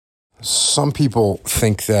Some people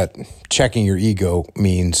think that checking your ego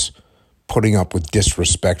means putting up with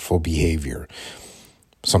disrespectful behavior.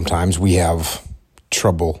 Sometimes we have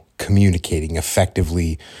trouble communicating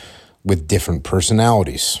effectively with different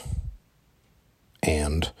personalities.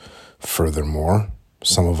 And furthermore,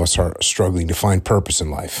 some of us are struggling to find purpose in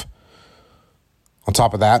life. On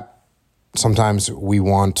top of that, sometimes we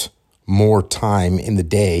want more time in the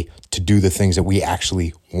day to do the things that we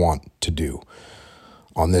actually want to do.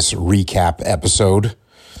 On this recap episode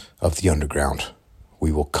of The Underground,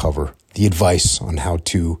 we will cover the advice on how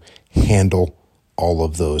to handle all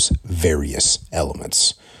of those various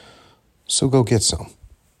elements. So go get some.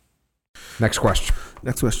 Next question.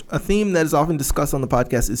 A theme that is often discussed on the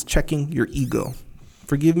podcast is checking your ego.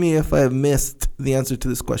 Forgive me if I have missed the answer to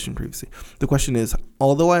this question previously. The question is,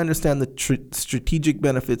 although I understand the strategic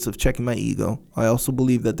benefits of checking my ego, I also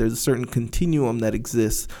believe that there's a certain continuum that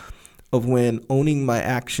exists of when owning my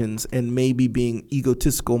actions and maybe being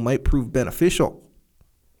egotistical might prove beneficial.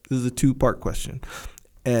 This is a two-part question,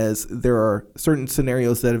 as there are certain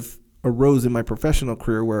scenarios that have arose in my professional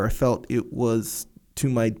career where I felt it was to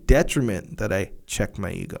my detriment that I checked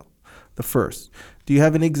my ego. The first, do you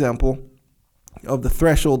have an example of the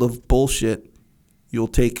threshold of bullshit you'll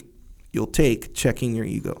take checking your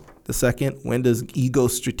ego? The second, when does ego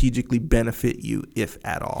strategically benefit you, if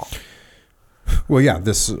at all? Well, yeah,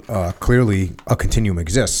 this clearly a continuum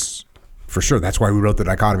exists. For sure. That's why we wrote The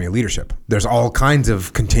Dichotomy of Leadership. There's all kinds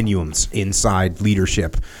of continuums inside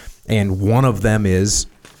leadership. And one of them is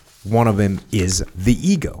the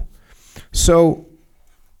ego. So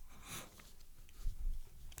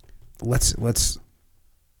let's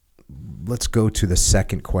go to the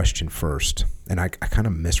second question first. And I kind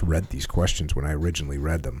of misread these questions when I originally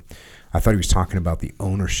read them. I thought he was talking about the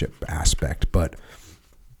ownership aspect, but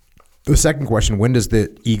the second question, when does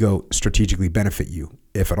the ego strategically benefit you,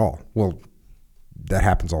 if at all? Well, that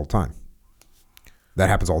happens all the time.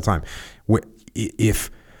 If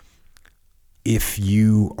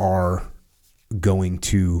you are going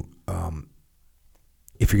to,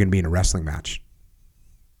 if you're going to be in a wrestling match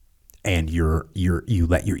and you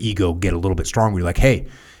let your ego get a little bit stronger, you're like, hey,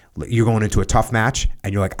 you're going into a tough match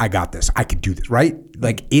and you're like, I got this. I could do this, right?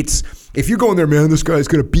 Like if you're going there, man, this guy's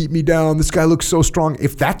going to beat me down. This guy looks so strong.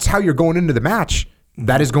 If that's how you're going into the match,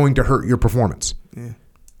 that is going to hurt your performance. Yeah.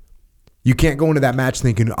 You can't go into that match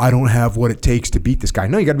thinking, I don't have what it takes to beat this guy.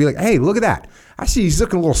 No, you got to be like, hey, look at that. I see he's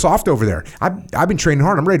looking a little soft over there. I've been training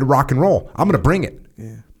hard. I'm ready to rock and roll. I'm going to bring it.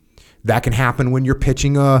 Yeah. That can happen when you're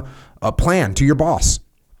pitching a plan to your boss.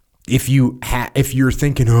 If you're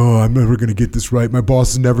thinking, oh, I'm never going to get this right, my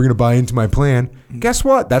boss is never going to buy into my plan, guess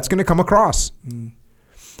what? That's going to come across.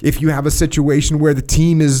 If you have a situation where the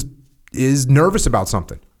team is nervous about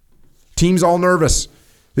something, team's all nervous,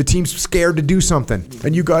 the team's scared to do something,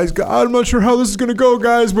 and you guys go, I'm not sure how this is going to go,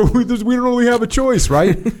 guys, but we don't really have a choice,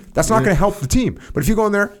 right? That's not going to help the team. But if you go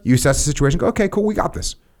in there, you assess the situation, go, okay, cool, we got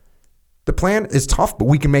this. The plan is tough, but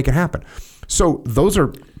we can make it happen. So those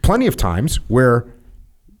are plenty of times where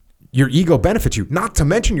your ego benefits you, not to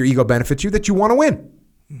mention your ego benefits you that you want to win,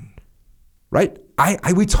 right?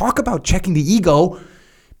 We talk about checking the ego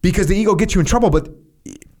because the ego gets you in trouble, but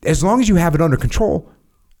as long as you have it under control,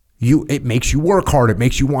 it makes you work hard. It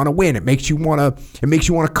makes you want to win. It makes you want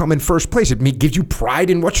to come in first place. It gives you pride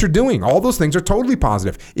in what you're doing. All those things are totally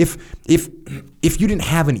positive. If you didn't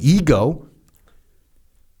have an ego,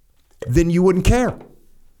 then you wouldn't care.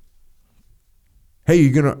 Hey,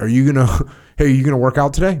 are you gonna work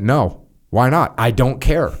out today? No. Why not? I don't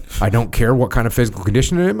care. I don't care what kind of physical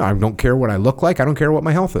condition I am. I don't care what I look like. I don't care what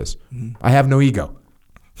my health is. I have no ego.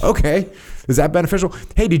 Okay. Is that beneficial?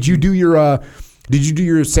 Hey, did you do your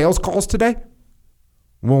sales calls today?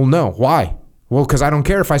 Well, no. Why? Well, because I don't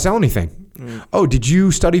care if I sell anything. Oh, did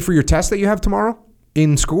you study for your test that you have tomorrow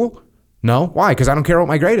in school? No. Why? Because I don't care what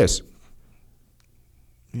my grade is.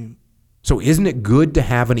 So isn't it good to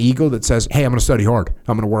have an ego that says, hey, I'm going to study hard.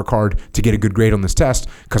 I'm going to work hard to get a good grade on this test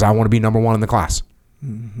because I want to be number one in the class.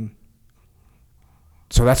 Mm-hmm.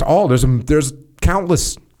 So that's all. There's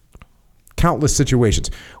countless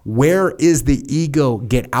situations. Where is the ego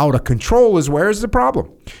get out of control is where is the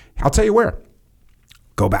problem. I'll tell you where.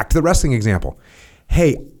 Go back to the wrestling example.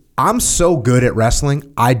 Hey, I'm so good at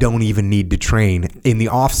wrestling, I don't even need to train in the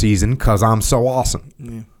off season because I'm so awesome.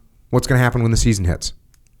 Yeah. What's going to happen when the season hits?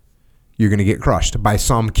 You're going to get crushed by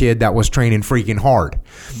some kid that was training freaking hard.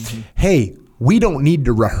 Mm-hmm. Hey, we don't need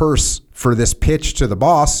to rehearse for this pitch to the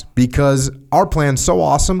boss because our plan's so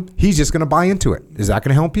awesome, he's just going to buy into it. Is that going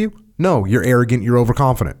to help you? No, you're arrogant, you're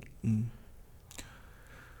overconfident.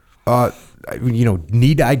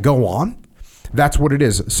 Need I go on? That's what it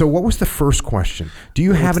is. So what was the first question? Do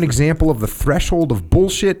you have an example of the threshold of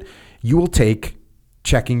bullshit you will take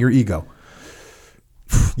checking your ego?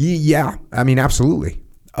 Yeah, I mean, absolutely.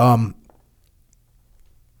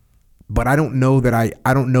 But I don't know that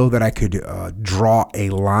I could draw a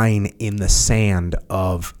line in the sand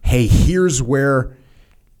of, hey, here's where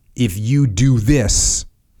if you do this,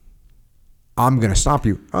 I'm going to stop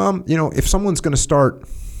you. If someone's going to start,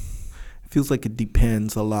 feels like it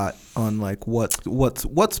depends a lot on like what's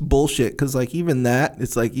bullshit, because like even that,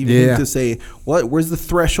 it's like even to say where's the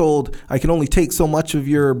threshold, I can only take so much of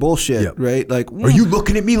your bullshit, right? Like, are you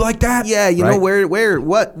looking at me like that? Yeah, you know,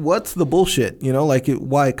 what's the bullshit, you know, like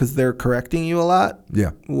why? Because they're correcting you a lot.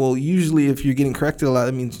 Yeah, well, usually if you're getting corrected a lot,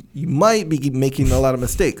 that means you might be making a lot of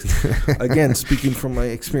mistakes. Again, speaking from my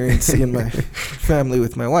experience in my family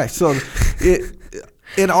with my wife, so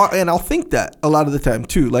And I'll think that a lot of the time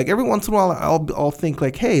too. Like every once in a while, I'll think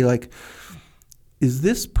like, hey, like, is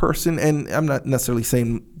this person? And I'm not necessarily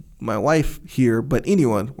saying my wife here, but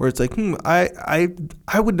anyone where it's like, I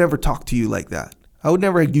would never talk to you like that. I would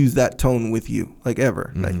never use that tone with you, like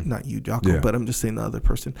ever. Mm-hmm. Like, not you, Jocko, but I'm just saying the other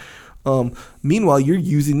person. Meanwhile, you're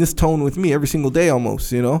using this tone with me every single day,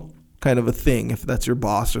 almost, you know. Kind of a thing, if that's your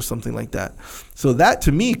boss or something like that. So that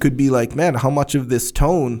to me could be like, man, how much of this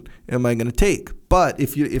tone am I going to take? But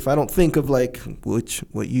if I don't think of like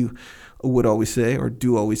what you would always say or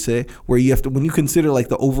do always say, where you have to, when you consider like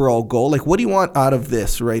the overall goal, like what do you want out of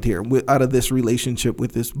this right here, out of this relationship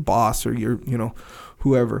with this boss or your, you know,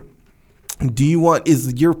 whoever?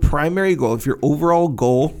 Is your primary goal, if your overall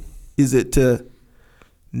goal, is it to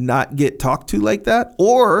not get talked to like that,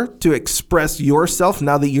 or to express yourself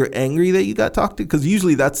now that you're angry that you got talked to? Because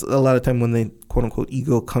usually that's a lot of time when the quote unquote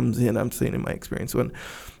ego comes in. I'm saying in my experience, when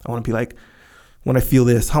I want to be like, when I feel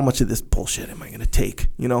this, how much of this bullshit am I going to take?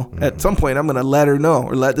 You know, At some point I'm going to let her know,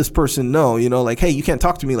 or let this person know, you know, like, hey, you can't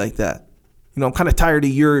talk to me like that. You know, I'm kind of tired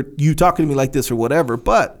of you talking to me like this or whatever.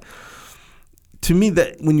 But to me,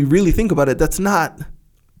 that when you really think about it, that's not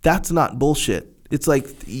bullshit. It's like,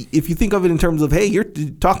 if you think of it in terms of, hey, you're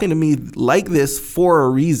talking to me like this for a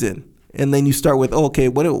reason. And then you start with,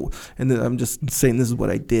 and then I'm just saying this is what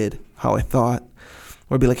I did, how I thought.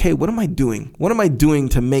 Or I'd be like, hey, what am I doing? What am I doing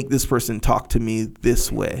to make this person talk to me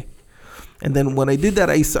this way? And then when I did that,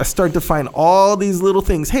 I started to find all these little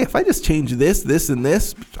things. Hey, if I just change this, this, and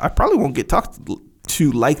this, I probably won't get talked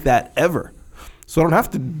to like that ever. So I don't have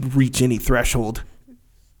to reach any threshold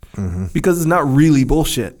because it's not really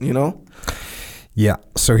bullshit, you know? Yeah.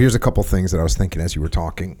 So here's a couple things that I was thinking as you were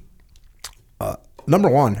talking. Number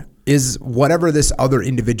one is, whatever this other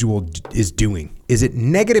individual is doing, is it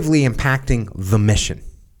negatively impacting the mission?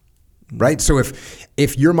 Right? So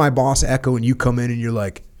if you're my boss, Echo, and you come in and you're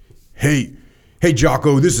like, hey,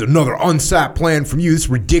 Jocko, this is another unsat plan from you. This is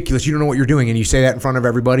ridiculous. You don't know what you're doing. And you say that in front of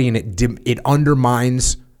everybody, and it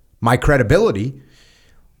undermines my credibility.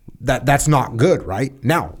 That's not good, right?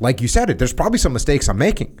 Now, like you said, there's probably some mistakes I'm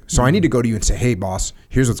making. So I need to go to you and say, hey, boss,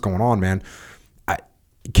 here's what's going on, man.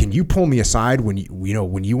 Can you pull me aside when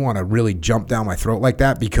you want to really jump down my throat like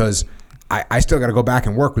that? Because I still got to go back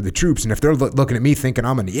and work with the troops. And if they're looking at me thinking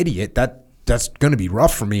I'm an idiot, that's going to be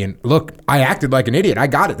rough for me. And look, I acted like an idiot. I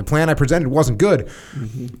got it. The plan I presented wasn't good,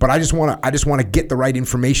 but I just want to get the right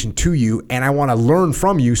information to you, and I want to learn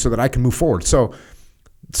from you so that I can move forward. So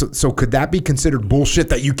could that be considered bullshit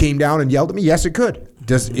that you came down and yelled at me? Yes, it could.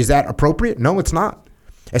 Is that appropriate? No, it's not.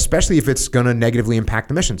 Especially if it's going to negatively impact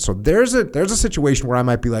the mission. So there's a situation where I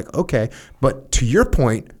might be like, okay, but to your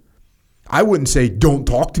point, I wouldn't say don't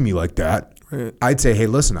talk to me like that. Right. I'd say, hey,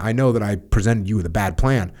 listen, I know that I presented you with a bad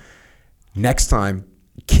plan. Next time,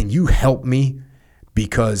 can you help me?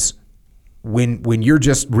 Because when you're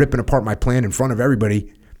just ripping apart my plan in front of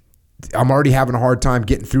everybody, I'm already having a hard time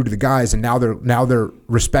getting through to the guys, and now their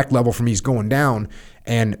respect level for me is going down,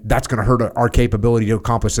 and that's going to hurt our capability to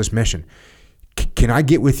accomplish this mission. Can I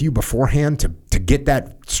get with you beforehand to get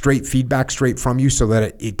that straight feedback straight from you, so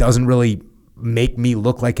that it doesn't really make me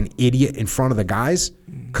look like an idiot in front of the guys?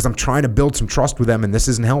 Because I'm trying to build some trust with them, and this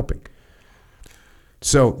isn't helping.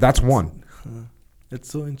 So that's one. It's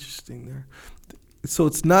so interesting there. So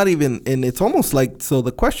it's not even, and it's almost like, so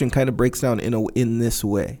the question kind of breaks down in this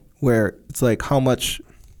way, where it's like, how much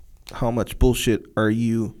bullshit are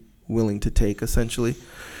you willing to take, essentially?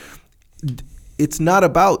 It's not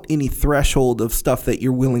about any threshold of stuff that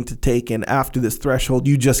you're willing to take, and after this threshold,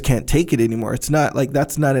 you just can't take it anymore. It's not like,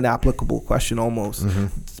 that's not an applicable question almost.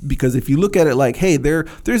 Because if you look at it like, hey,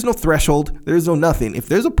 there's no threshold, there's no nothing. If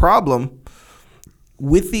there's a problem,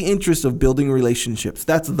 with the interest of building relationships,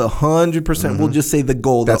 that's the 100%. We'll just say the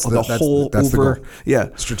goal, the whole over. Yeah,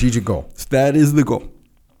 strategic goal. That is the goal.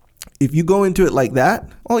 if you go into it like that,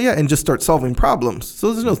 and just start solving problems.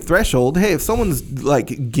 So there's no threshold. Hey, if someone's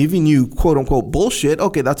like giving you quote unquote bullshit,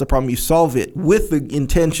 okay, that's a problem. You solve it with the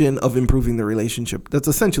intention of improving the relationship. That's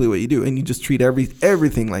essentially what you do, and you just treat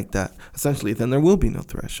everything like that. Essentially, then there will be no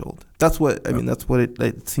threshold. That's what I mean. That's what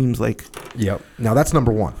it seems like. Yep. Now that's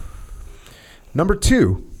number one. Number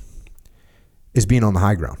two is being on the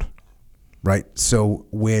high ground, right? So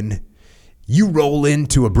when you roll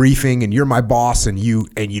into a briefing and you're my boss and you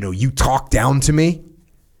talk down to me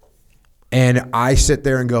and I sit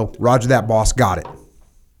there and go, Roger that, boss, got it.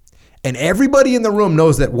 And everybody in the room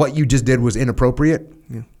knows that what you just did was inappropriate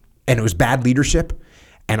and it was bad leadership.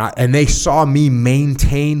 And they saw me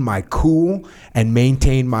maintain my cool and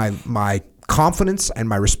maintain my confidence and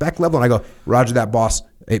my respect level. And I go, Roger that, boss.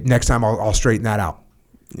 Next time I'll straighten that out.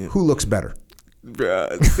 Yeah. Who looks better?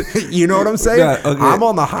 You know what I'm saying? Yeah, okay. I'm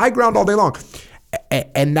on the high ground all day long.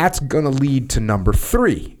 And that's going to lead to number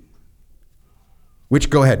three. Which,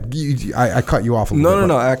 go ahead. I cut you off a little bit.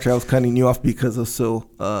 No. Actually, I was cutting you off because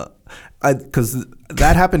because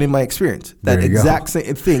that happened in my experience. That exact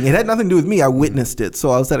same thing. It had nothing to do with me. I witnessed it. So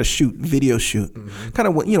I was at a video shoot. Kind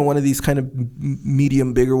of, one of these kind of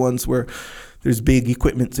medium, bigger ones where there's big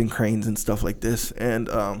equipments and cranes and stuff like this. And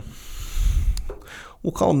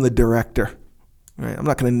we'll call him the director. Right? I'm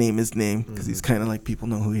not going to name his name because he's kind of like people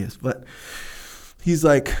know who he is. But he's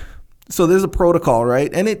like, so there's a protocol,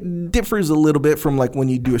 right? And it differs a little bit from like when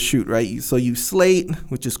you do a shoot, right? So you slate,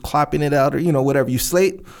 which is clapping it out or, whatever. You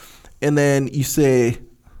slate, and then you say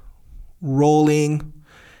rolling.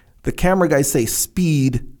 The camera guys say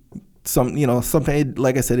speed. Something,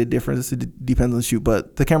 like I said, it differs. It depends on the shoot.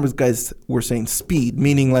 But the camera guys were saying speed,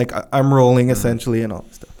 meaning like I'm rolling essentially and all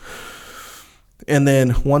that stuff. And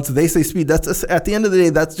then once they say speed, that's at the end of the day,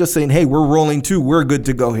 that's just saying, hey, we're rolling too. We're good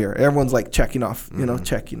to go here. Everyone's like checking off,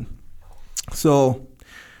 checking. So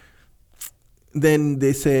then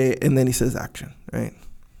they say, and then he says action, right?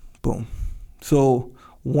 Boom. So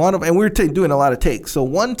and we were doing a lot of takes. So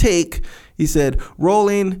one take, he said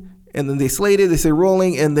rolling, and then they slated, they say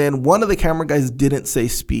rolling, and then one of the camera guys didn't say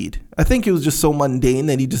speed. I think it was just so mundane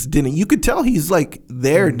that he just didn't. You could tell he's like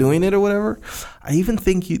there doing it or whatever. I even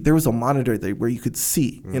think there was a monitor there where you could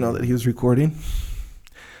see, that he was recording.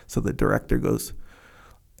 So the director goes,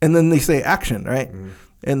 and then they say action, right?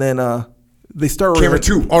 And then they start. Camera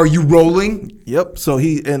 2, are you rolling? Yep. So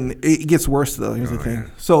and it gets worse though. Here's the thing. Yeah.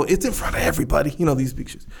 So it's in front of everybody, these big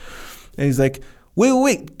shits. And he's like,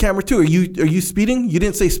 wait, camera 2, are you speeding? You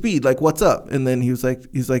didn't say speed. Like, what's up? And then he's like,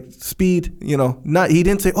 speed. He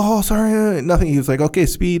didn't say, oh, sorry, nothing. He was like, okay,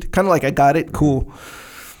 speed. Kind of like, I got it. Cool.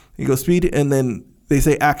 He goes, speed. And then they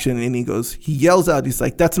say action. And he yells out, he's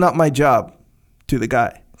like, that's not my job, to the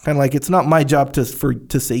guy. Kind of like, it's not my job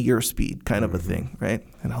to say your speed, kind of a thing, right?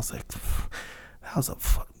 And I was like,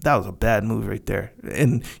 that was a bad move right there.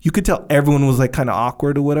 And you could tell everyone was like kind of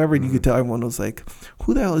awkward or whatever. And you could tell everyone was like,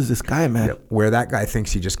 who the hell is this guy, man? Yep. Where that guy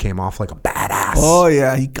thinks he just came off like a badass. Oh,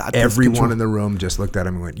 yeah. He got this Everyone control. in the room just looked at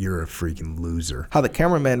him and went, you're a freaking loser. How the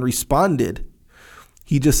cameraman responded,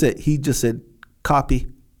 he just said, copy.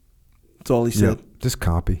 That's all he said. Yep. Just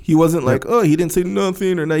copy. He wasn't like, oh, he didn't say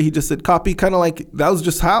nothing or nothing. He just said copy, kind of like that was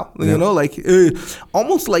just how,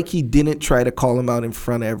 almost like he didn't try to call him out in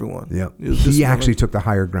front of everyone. Yep. He actually took the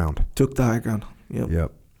higher ground.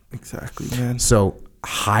 Yep. Exactly, man. So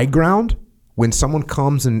high ground, when someone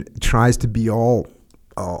comes and tries to be all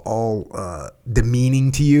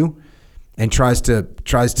demeaning to you and tries to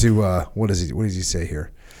what does he say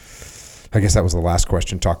here? I guess that was the last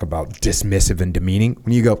question. Talk about dismissive and demeaning.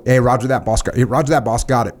 When you go, hey, Roger that, boss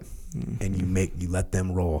got it, and you let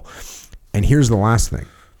them roll. And here's the last thing,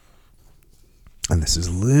 and this is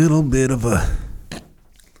a little bit of a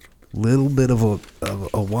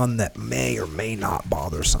one that may or may not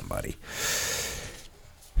bother somebody.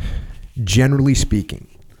 Generally speaking,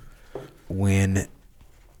 when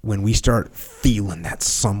we start feeling that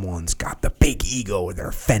someone's got the big ego or they're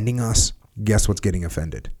offending us, guess what's getting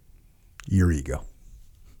offended? Your ego.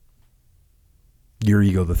 Your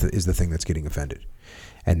ego is the thing that's getting offended.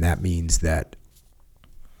 And that means that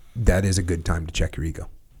is a good time to check your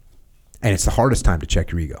ego. And it's the hardest time to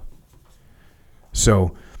check your ego.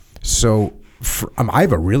 So I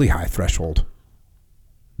have a really high threshold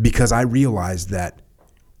because I realize that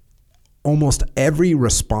almost every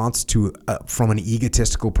response from an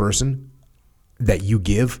egotistical person that you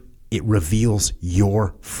give, it reveals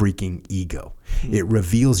your freaking ego. It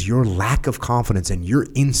reveals your lack of confidence and your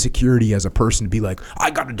insecurity as a person to be like, I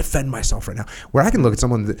got to defend myself right now. Where I can look at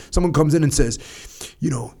someone comes in and says,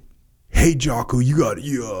 hey, Jocko, you got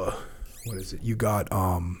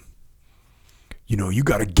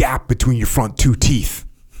a gap between your front two teeth.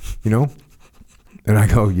 you know? And I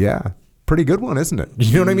go, yeah, pretty good one, isn't it?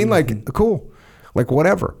 You know what I mean? Like, cool. Like,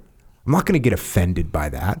 whatever. I'm not going to get offended by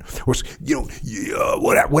that. Or,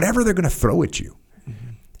 whatever they're going to throw at you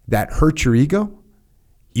that hurts your ego,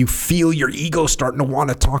 you feel your ego starting to want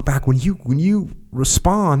to talk back. When you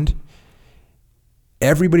respond,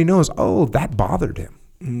 everybody knows, oh, that bothered him.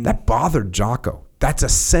 That bothered Jocko. That's a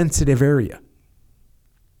sensitive area.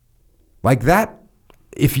 Like that,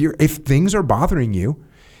 if things are bothering you,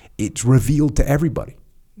 it's revealed to everybody.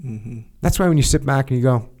 That's why when you sit back and you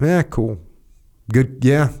go, cool. Good.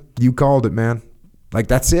 Yeah, you called it, man. Like,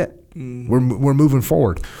 that's it. We're moving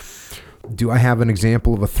forward. Do I have an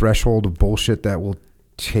example of a threshold of bullshit that will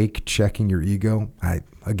take checking your ego? I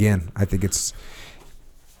think it's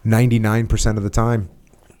 99% of the time.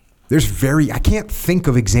 I can't think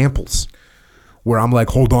of examples where I'm like,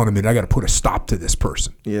 hold on a minute, I got to put a stop to this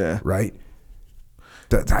person. Yeah. Right?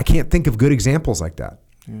 I can't think of good examples like that.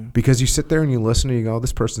 Yeah. Because you sit there and you listen and you go,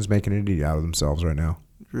 this person's making an idiot out of themselves right now.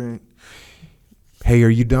 Right. Hey, are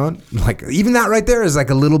you done? Like, even that right there is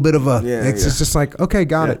like a little bit of a, it's just like, okay,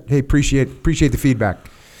 got it. Hey, appreciate the feedback.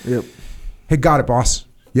 Yep. Hey, got it, boss.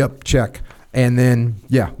 Yep, check. And then,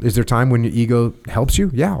 is there time when your ego helps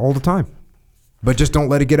you? Yeah, all the time. But just don't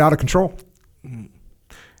let it get out of control.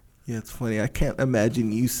 Yeah, it's funny. I can't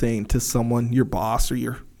imagine you saying to someone, your boss or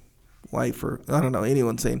your wife or, I don't know,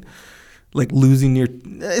 anyone saying, like,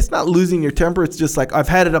 it's not losing your temper. It's just like, I've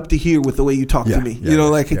had it up to here with the way you talk to me.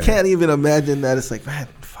 I can't even imagine that. It's like, man,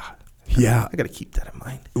 fuck. I got to keep that in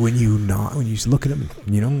mind. When you look at them,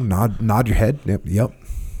 nod your head. Yep.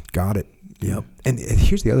 Got it. Yep. And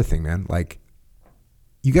here's the other thing, man. Like,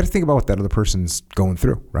 you got to think about what that other person's going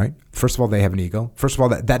through, right? First of all, they have an ego. First of all,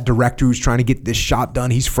 that director who's trying to get this shot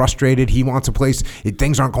done, he's frustrated. He wants a place.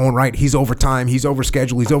 Things aren't going right. He's over time. He's over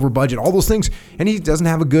schedule. He's over budget. All those things, and he doesn't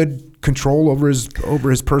have a good control over his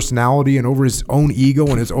personality and over his own ego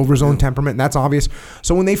and over his own temperament. And that's obvious.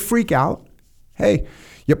 So when they freak out, hey,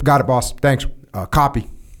 yep, got it, boss. Thanks. Copy.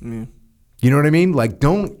 You know what I mean? Like,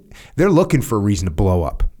 they're looking for a reason to blow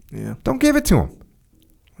up. Yeah. Don't give it to them.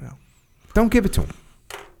 Yeah. Don't give it to them.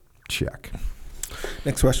 Check.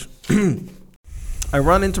 Next question. I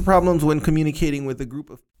run into problems when communicating with a group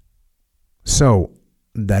of... So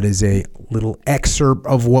that is a little excerpt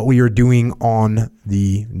of what we are doing on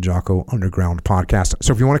the Jocko Underground podcast.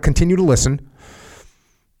 So if you want to continue to listen,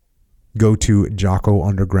 go to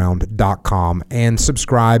jockounderground.com and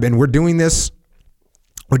subscribe. And we're doing this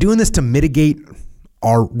to mitigate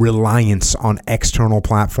our reliance on external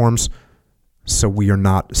platforms, so we are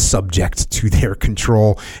not subject to their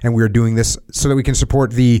control. And we are doing this so that we can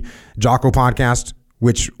support the Jocko podcast,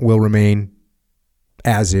 which will remain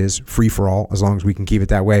as is, free for all, as long as we can keep it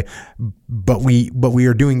that way. But we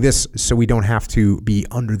are doing this so we don't have to be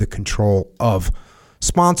under the control of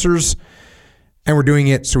sponsors. And we're doing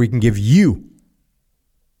it so we can give you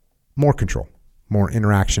more control, more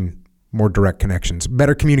interaction, more direct connections,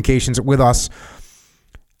 better communications with us.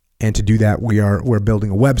 And to do that, we're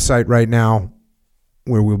building a website right now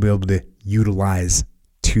where we'll be able to utilize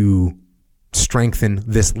to strengthen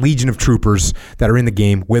this legion of troopers that are in the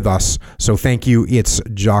game with us. So thank you. It's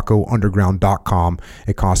jockounderground.com.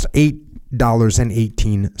 It costs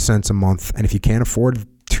 $8.18 a month. And if you can't afford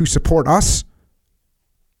to support us,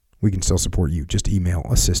 we can still support you. Just email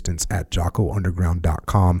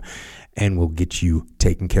assistance@jockounderground.com and we'll get you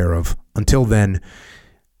taken care of. Until then,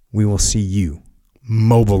 we will see you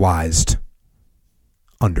mobilized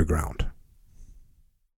underground.